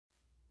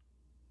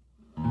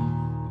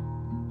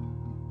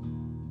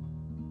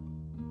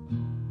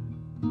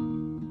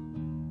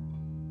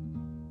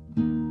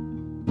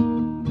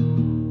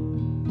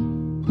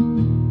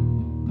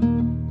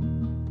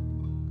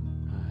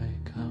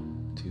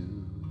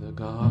the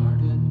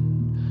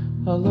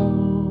garden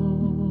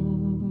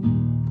alone,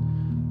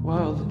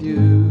 while the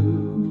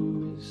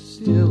dew is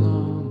still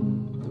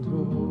on the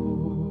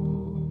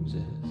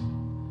roses,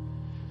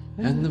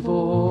 and the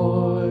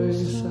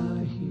voice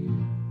I hear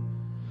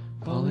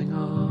calling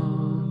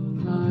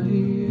on my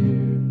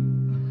ear,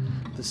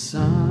 the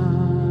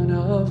Son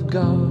of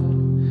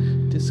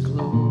God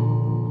discloses,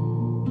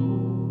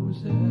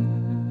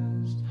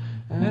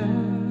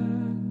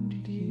 and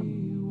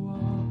he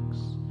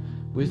walks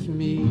with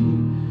me,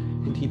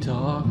 and he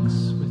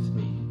talks with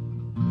me,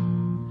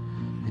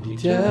 and he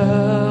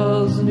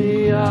tells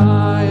me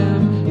I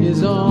am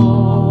his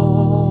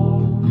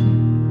own,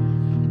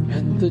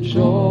 and the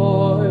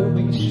joy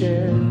we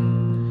share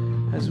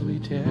as we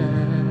tarry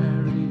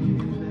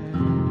there,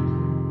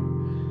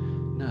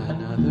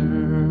 none other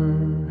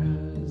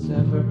has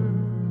ever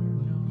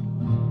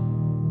known.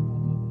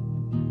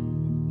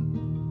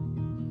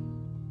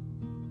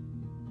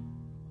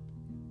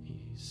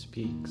 He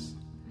speaks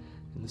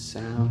in the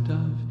sound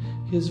of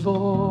his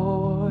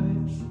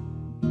voice,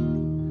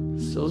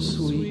 so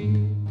sweet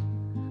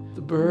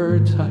the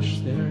birds hush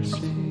their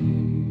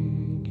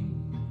singing,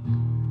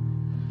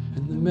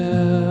 and the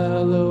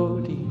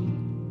melody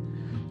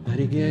that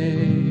he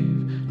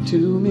gave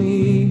to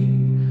me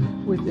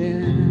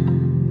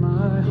within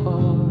my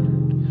heart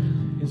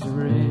is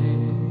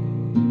ringing,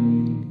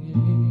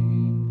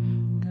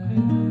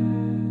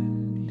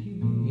 and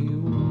he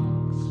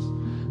walks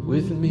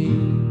with me,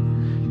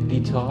 and he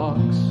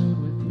talks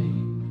with me,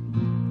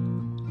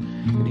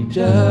 and he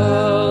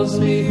tells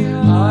me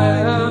I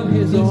am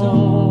his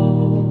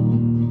own,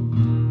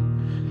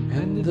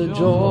 and the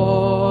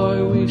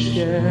joy we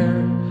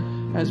share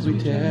as we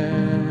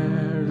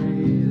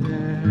tarry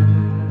there,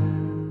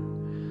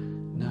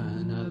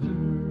 none other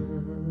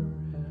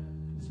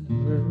has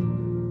ever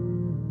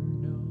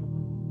known.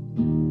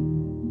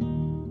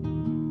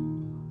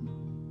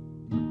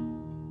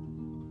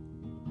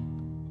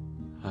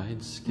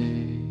 I'd stay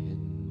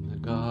in the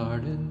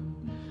garden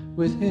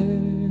with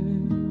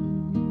him,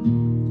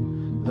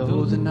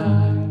 though the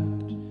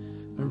night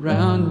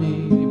around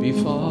me be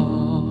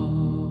falling,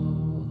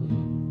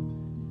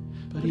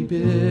 but he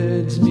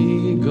bids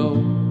me go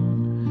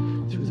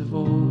through the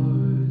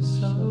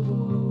voice of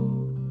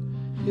old.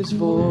 His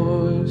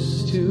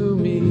voice to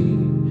me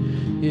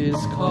is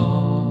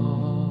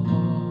calling,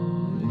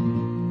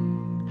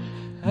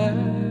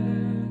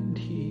 and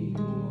he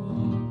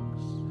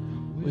walks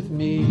with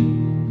me,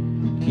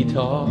 he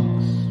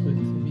talks with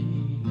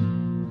me,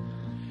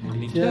 and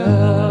he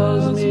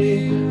tells me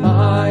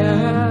I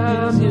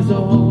am his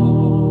own,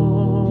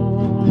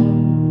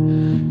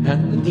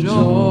 and the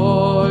joy